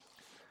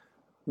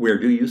Where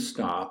Do You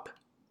Stop?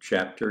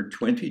 Chapter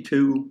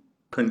 22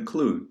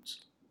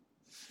 concludes.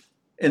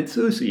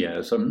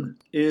 Enthusiasm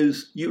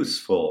is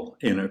useful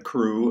in a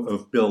crew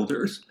of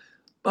builders,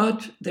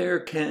 but there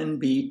can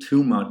be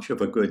too much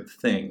of a good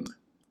thing.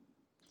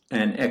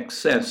 An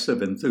excess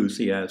of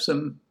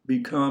enthusiasm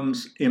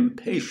becomes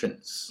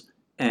impatience,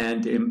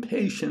 and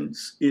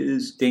impatience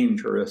is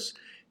dangerous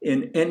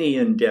in any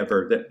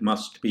endeavor that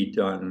must be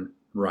done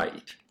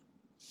right.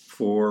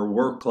 For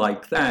work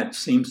like that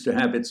seems to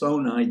have its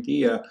own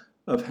idea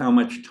of how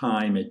much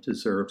time it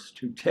deserves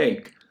to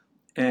take,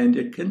 and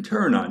it can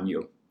turn on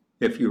you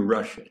if you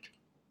rush it.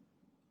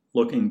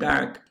 Looking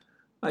back,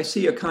 I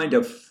see a kind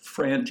of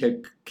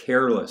frantic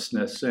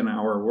carelessness in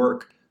our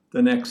work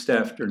the next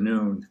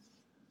afternoon.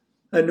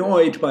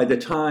 Annoyed by the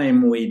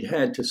time we'd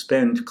had to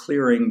spend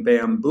clearing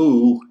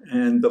bamboo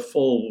and the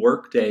full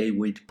workday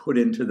we'd put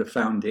into the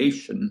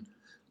foundation,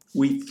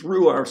 we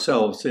threw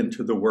ourselves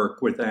into the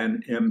work with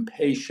an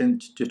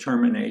impatient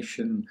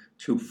determination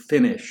to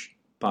finish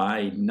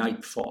by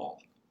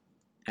nightfall.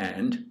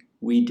 And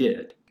we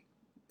did.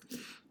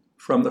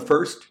 From the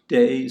first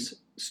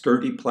day's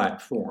sturdy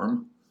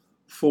platform,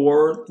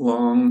 4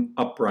 long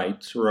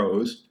uprights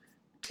rose,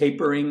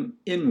 tapering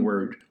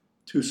inward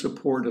to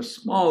support a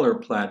smaller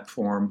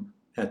platform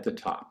at the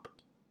top.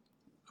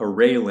 A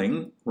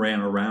railing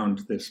ran around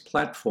this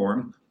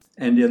platform,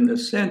 and in the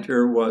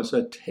center was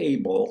a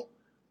table,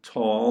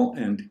 tall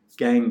and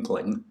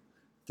gangling,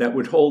 that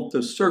would hold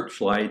the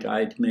searchlight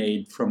I'd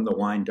made from the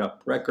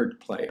wind-up record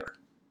player.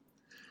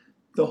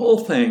 The whole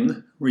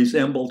thing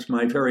resembled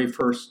my very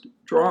first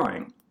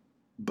drawing,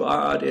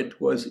 but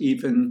it was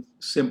even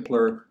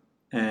simpler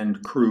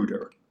and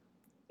cruder,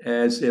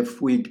 as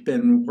if we'd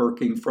been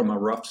working from a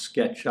rough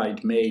sketch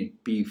I'd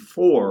made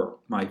before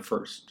my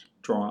first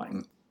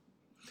drawing.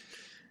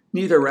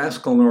 Neither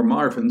Rascal nor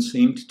Marvin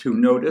seemed to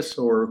notice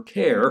or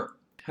care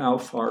how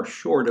far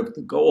short of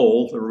the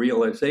goal the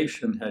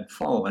realization had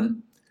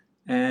fallen,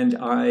 and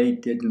I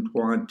didn't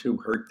want to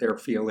hurt their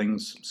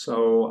feelings,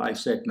 so I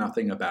said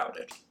nothing about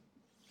it.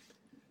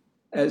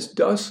 As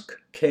dusk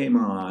came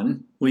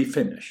on, we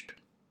finished.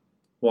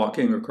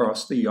 Walking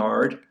across the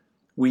yard,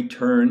 we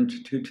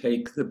turned to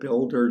take the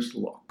builder's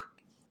look.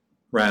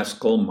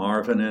 Rascal,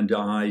 Marvin, and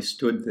I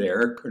stood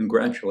there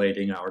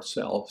congratulating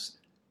ourselves,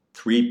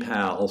 3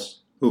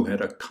 pals who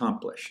had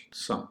accomplished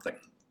something.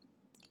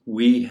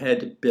 We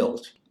had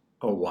built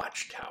a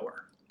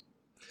watchtower.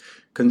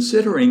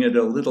 Considering it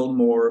a little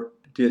more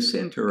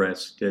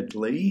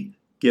disinterestedly,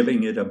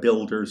 giving it a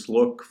builder's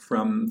look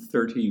from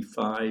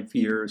 35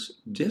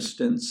 years'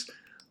 distance,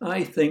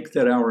 I think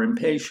that our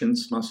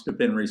impatience must have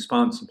been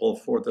responsible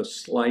for the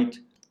slight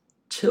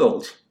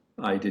tilt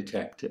I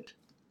detected.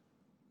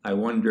 I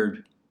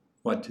wondered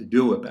what to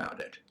do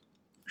about it.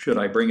 Should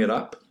I bring it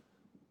up,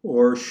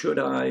 or should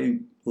I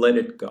let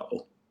it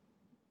go?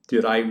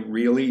 Did I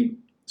really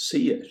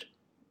see it?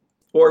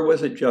 Or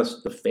was it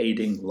just the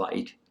fading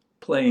light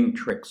playing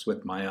tricks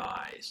with my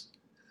eyes?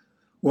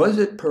 Was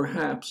it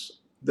perhaps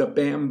the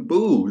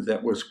bamboo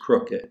that was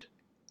crooked?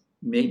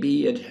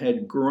 Maybe it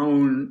had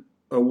grown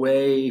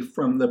away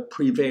from the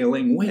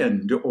prevailing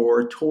wind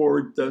or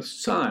toward the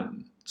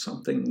sun,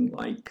 something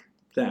like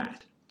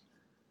that.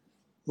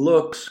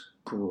 Looks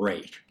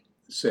great,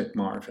 said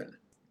Marvin.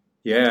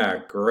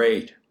 Yeah,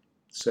 great,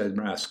 said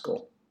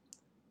Rascal.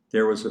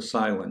 There was a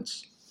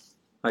silence.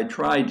 I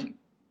tried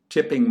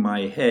tipping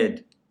my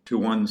head to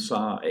one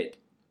side.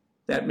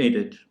 That made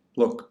it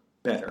look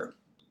better.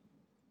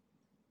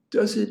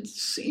 Does it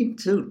seem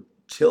to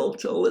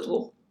tilt a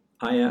little?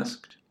 I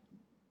asked.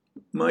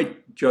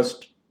 Might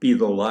just be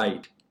the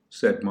light,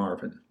 said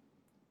Marvin.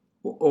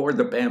 Or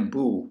the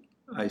bamboo,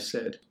 I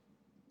said.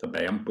 The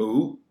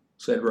bamboo,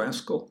 said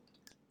Rascal.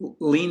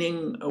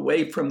 Leaning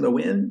away from the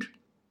wind,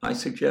 I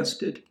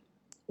suggested.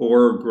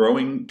 Or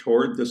growing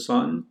toward the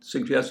sun,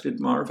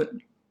 suggested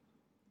Marvin.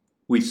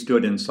 We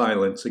stood in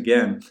silence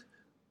again.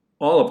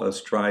 All of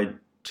us tried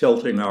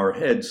tilting our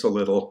heads a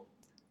little.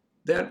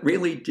 That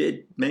really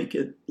did make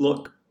it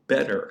look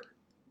better.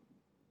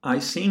 I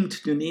seemed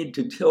to need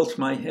to tilt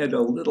my head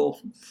a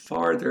little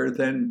farther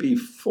than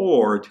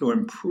before to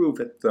improve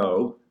it,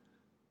 though.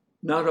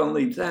 Not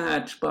only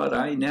that, but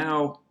I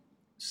now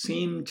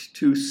seemed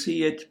to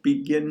see it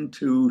begin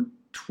to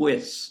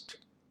twist.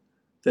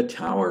 The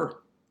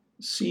tower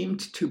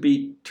seemed to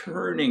be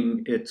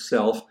turning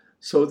itself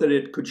so that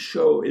it could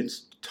show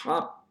its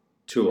top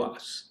to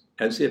us,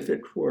 as if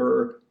it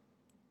were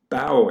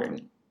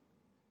bowing.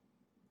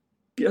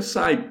 Guess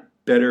I'd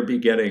better be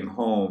getting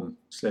home,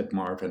 said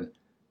Marvin.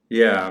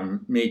 Yeah,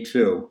 me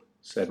too,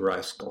 said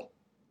Rascal.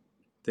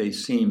 They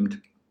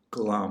seemed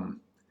glum.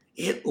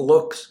 It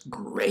looks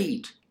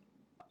great,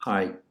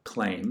 I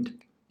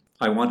claimed.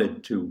 I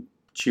wanted to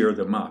cheer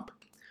them up.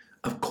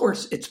 Of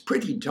course, it's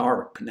pretty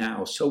dark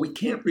now, so we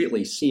can't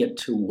really see it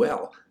too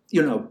well.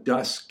 You know,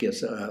 dusk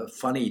is a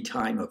funny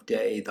time of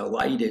day. The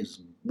light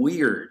is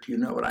weird, you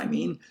know what I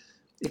mean?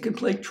 It can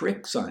play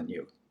tricks on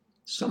you.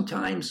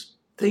 Sometimes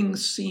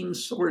things seem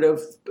sort of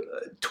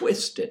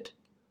twisted.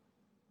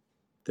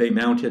 They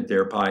mounted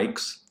their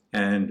bikes,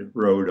 and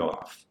rode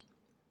off,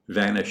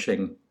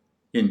 vanishing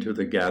into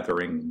the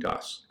gathering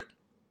dusk.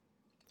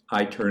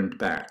 I turned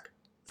back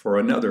for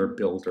another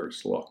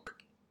builder's look.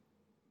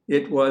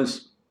 It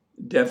was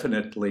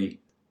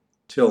definitely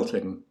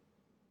tilting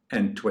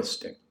and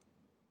twisting.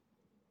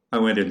 I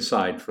went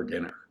inside for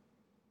dinner.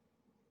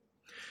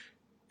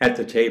 At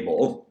the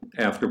table,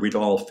 after we'd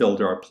all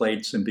filled our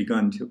plates and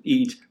begun to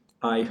eat,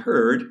 I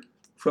heard,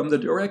 from the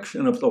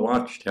direction of the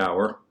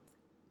watchtower,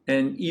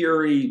 an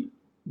eerie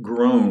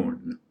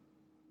groan.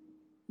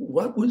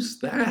 "What was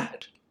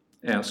that?"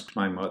 asked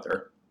my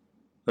mother.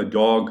 "A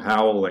dog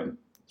howling,"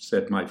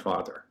 said my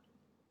father.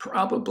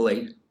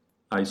 "Probably,"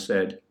 I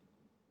said.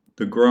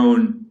 The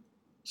groan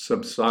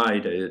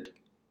subsided,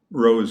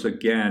 rose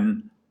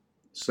again,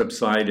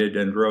 subsided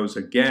and rose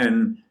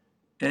again,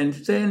 and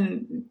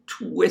then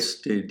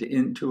twisted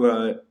into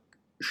a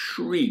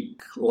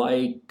shriek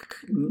like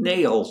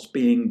nails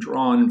being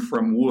drawn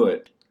from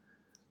wood.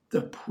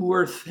 "The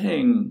poor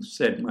thing,"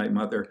 said my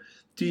mother.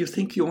 "Do you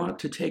think you want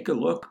to take a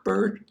look,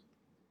 Bert?"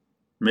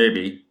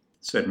 "Maybe,"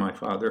 said my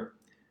father.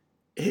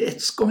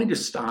 "It's going to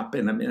stop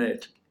in a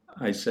minute,"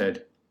 I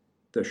said.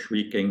 The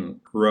shrieking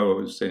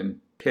rose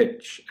in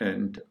pitch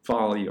and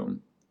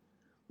volume.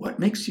 "What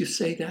makes you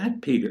say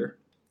that, Peter?"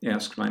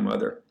 asked my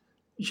mother.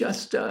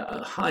 "Just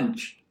a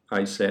hunch,"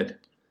 I said.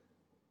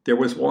 There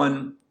was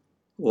one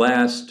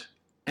last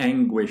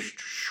anguished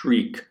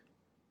shriek,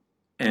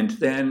 and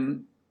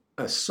then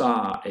a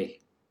sigh.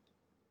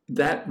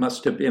 That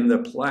must have been the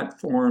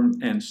platform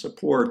and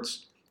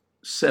supports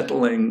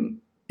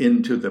settling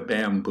into the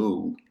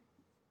bamboo.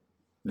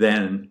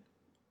 Then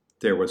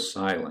there was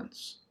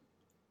silence.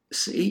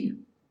 "See,"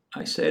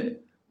 I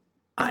said,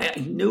 "I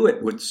knew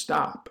it would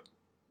stop."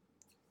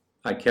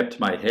 I kept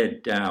my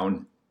head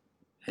down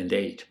and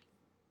ate.